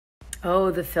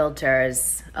Oh, the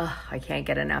filters. Oh, I can't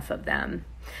get enough of them.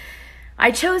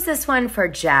 I chose this one for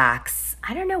Jax.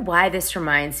 I don't know why this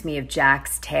reminds me of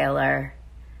Jax Taylor.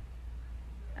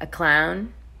 A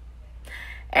clown?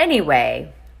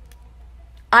 Anyway,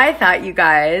 I thought you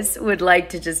guys would like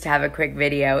to just have a quick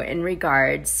video in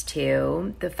regards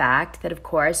to the fact that, of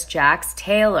course, Jax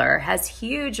Taylor has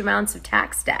huge amounts of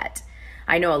tax debt.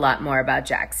 I know a lot more about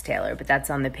Jax Taylor, but that's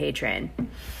on the Patreon.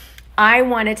 I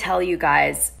want to tell you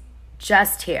guys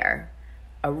just here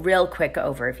a real quick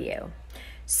overview.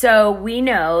 So we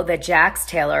know that Jax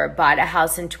Taylor bought a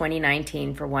house in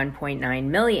 2019 for $1.9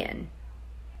 million.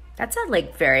 That's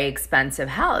a very expensive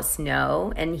house,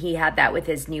 no? And he had that with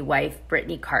his new wife,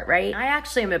 Brittany Cartwright. I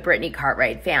actually am a Brittany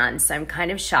Cartwright fan, so I'm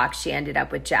kind of shocked she ended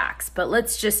up with Jax. But we'll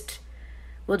just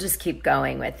keep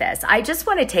going with this. I just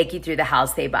want to take you through the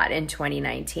house they bought in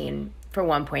 2019 for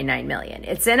 $1.9 million.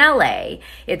 It's in LA.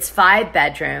 It's 5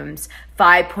 bedrooms,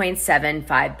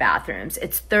 5.75 bathrooms.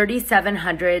 It's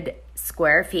 3,700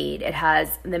 square feet. It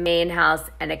has the main house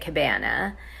and a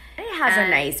cabana. It has a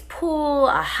nice pool,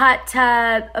 a hot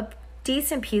tub, a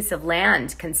decent piece of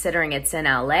land considering it's in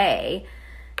LA.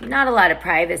 Not a lot of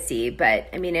privacy, but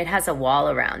I mean, it has a wall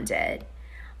around it.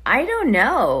 I don't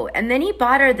know. And then he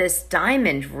bought her this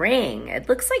diamond ring. It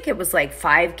looks like it was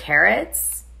 5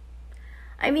 carats.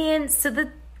 I mean, so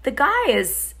the guy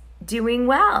is doing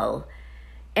well.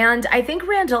 And I think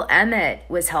Randall Emmett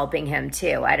was helping him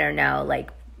too. I don't know,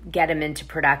 get him into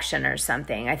production or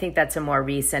something. I think that's a more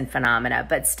recent phenomena,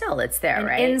 but still it's there, and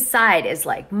right? Inside is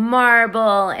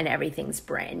marble and everything's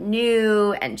brand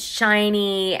new and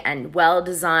shiny and well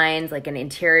designed, like an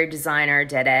interior designer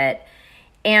did it.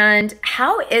 And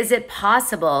how is it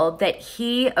possible that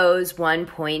he owes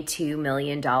 $1.2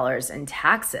 million in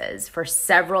taxes for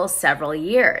several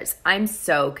years? I'm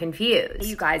so confused.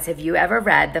 You guys, have you ever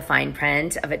read the fine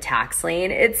print of a tax lien?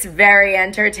 It's very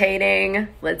entertaining.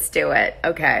 Let's do it.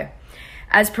 Okay.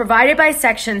 As provided by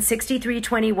Section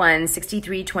 6321,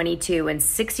 6322, and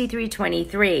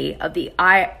 6323 of the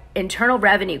Internal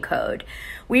Revenue Code,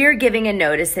 we are giving a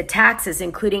notice that taxes,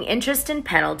 including interest and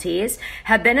penalties,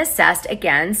 have been assessed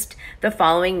against the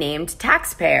following named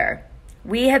taxpayer.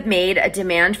 We have made a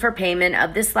demand for payment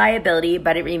of this liability,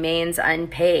 but it remains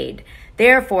unpaid.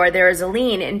 Therefore, there is a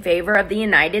lien in favor of the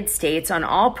United States on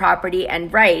all property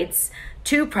and rights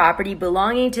to property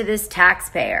belonging to this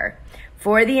taxpayer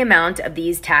for the amount of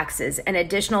these taxes, and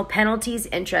additional penalties,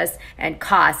 interest, and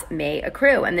costs may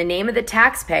accrue. And the name of the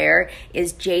taxpayer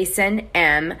is Jason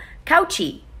M.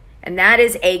 Couchy, and that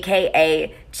is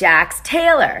AKA Jax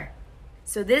Taylor.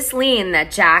 So this lien that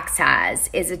Jax has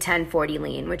is a 1040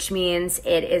 lien, which means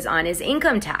it is on his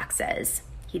income taxes.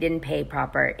 He didn't pay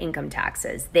proper income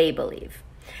taxes, they believe.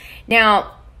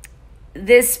 Now,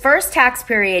 this first tax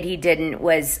period he didn't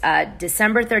was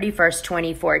December 31st,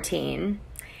 2014.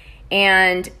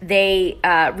 And they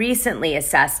recently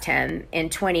assessed him in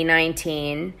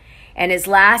 2019, and his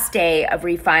last day of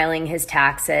refiling his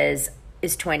taxes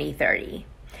is 2030.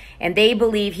 And they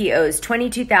believe he owes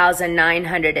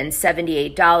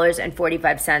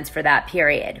 $22,978.45 for that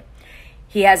period.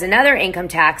 He has another income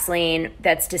tax lien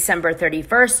that's December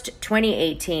 31st,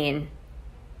 2018,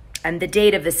 and the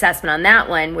date of assessment on that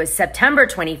one was September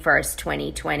 21st,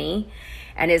 2020.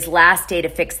 And his last day to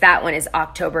fix that one is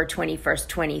October 21st,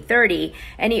 2030.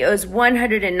 And he owes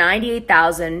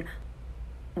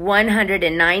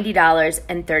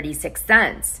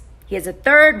 $190.36. He has a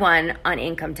third one on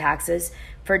income taxes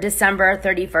for December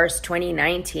 31st,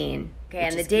 2019. Okay,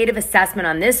 and the date of assessment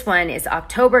on this one is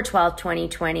October 12th,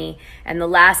 2020. And the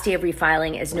last day of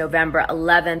refiling is November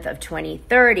 11th of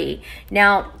 2030.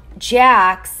 Now,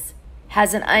 Jax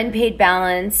has an unpaid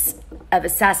balance of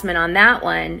assessment on that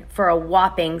one for a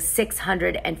whopping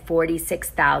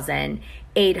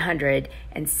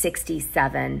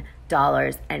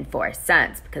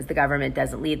 $646,867.04, because the government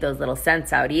doesn't leave those little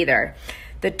cents out either.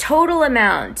 The total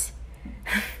amount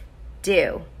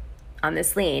due on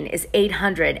this lien is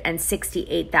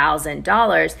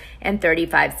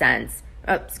 $868,035.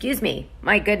 Oh, excuse me.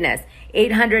 My goodness.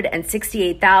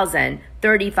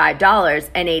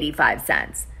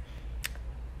 $868,035.85.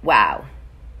 Wow.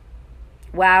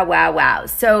 Wow.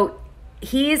 So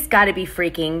he's got to be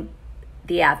freaking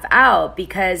the F out,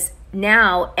 because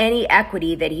now any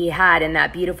equity that he had in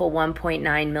that beautiful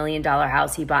 $1.9 million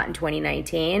house he bought in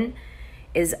 2019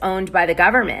 is owned by the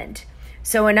government.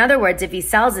 So in other words, if he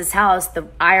sells his house, the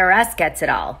IRS gets it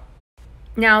all.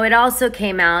 Now, it also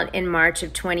came out in March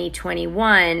of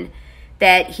 2021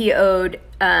 that he had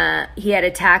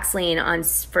a tax lien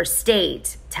for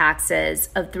state taxes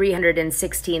of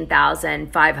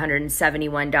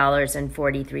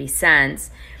 $316,571.43.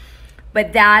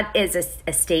 But that is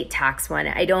a state tax one.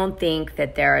 I don't think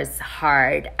that they're as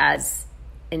hard as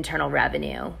internal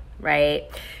revenue, right?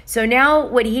 So now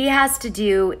what he has to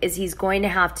do is he's going to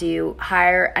have to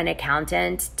hire an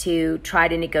accountant to try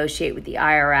to negotiate with the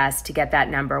IRS to get that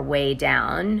number way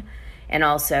down, and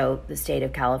also the state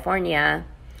of California,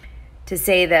 to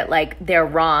say that like they're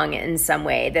wrong in some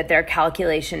way, that their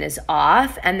calculation is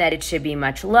off and that it should be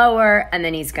much lower, and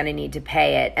then he's going to need to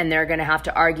pay it, and they're going to have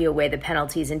to argue away the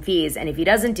penalties and fees, and if he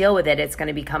doesn't deal with it, it's going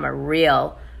to become a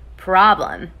real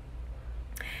problem.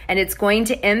 And it's going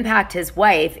to impact his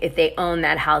wife if they own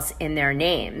that house in their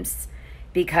names,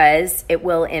 because it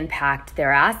will impact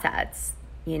their assets,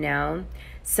 you know?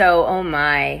 So, oh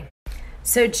my.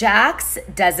 So Jax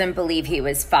doesn't believe he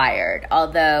was fired,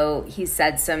 although he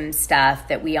said some stuff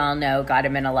that we all know got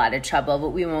him in a lot of trouble, but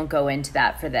we won't go into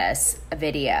that for this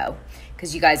video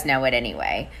because you guys know it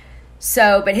anyway.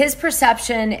 So, but his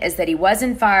perception is that he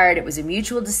wasn't fired. It was a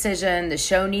mutual decision. The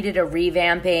show needed a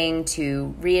revamping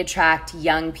to reattract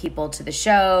young people to the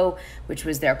show, which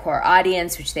was their core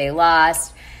audience, which they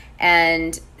lost.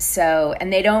 And so,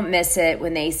 and they don't miss it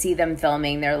when they see them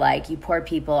filming. They're like, you poor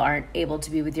people aren't able to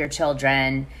be with your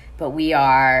children, but we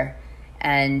are.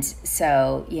 And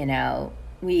so, you know,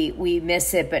 we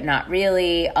miss it, but not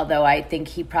really. Although I think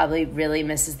he probably really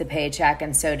misses the paycheck,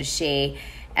 and so does she.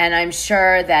 And I'm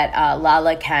sure that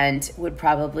Lala Kent would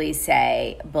probably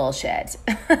say bullshit.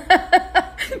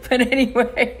 But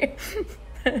anyway,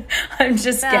 I'm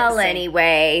just guessing. Well,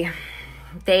 anyway,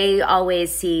 they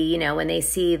always see, you know, when they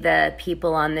see the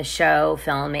people on the show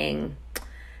filming,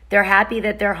 they're happy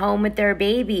that they're home with their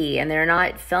baby and they're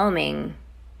not filming.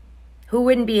 Who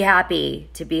wouldn't be happy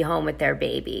to be home with their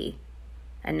baby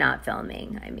and not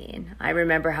filming? I mean, I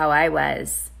remember how I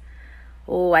was.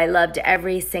 Oh, I loved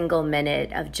every single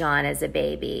minute of John as a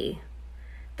baby.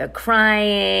 The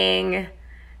crying,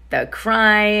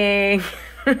 the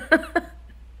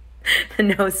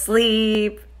no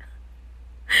sleep,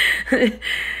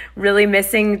 really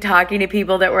missing talking to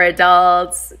people that were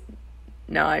adults.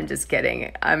 No, I'm just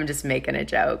kidding. I'm just making a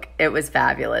joke. It was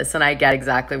fabulous, and I get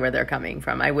exactly where they're coming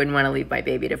from. I wouldn't want to leave my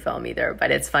baby to film either,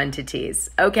 but it's fun to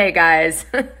tease. Okay, guys.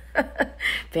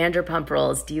 Vanderpump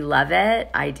Rules. Do you love it?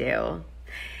 I do.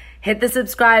 Hit the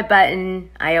subscribe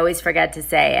button. I always forget to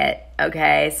say it,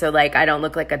 okay? So, like, I don't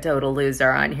look like a total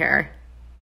loser on here.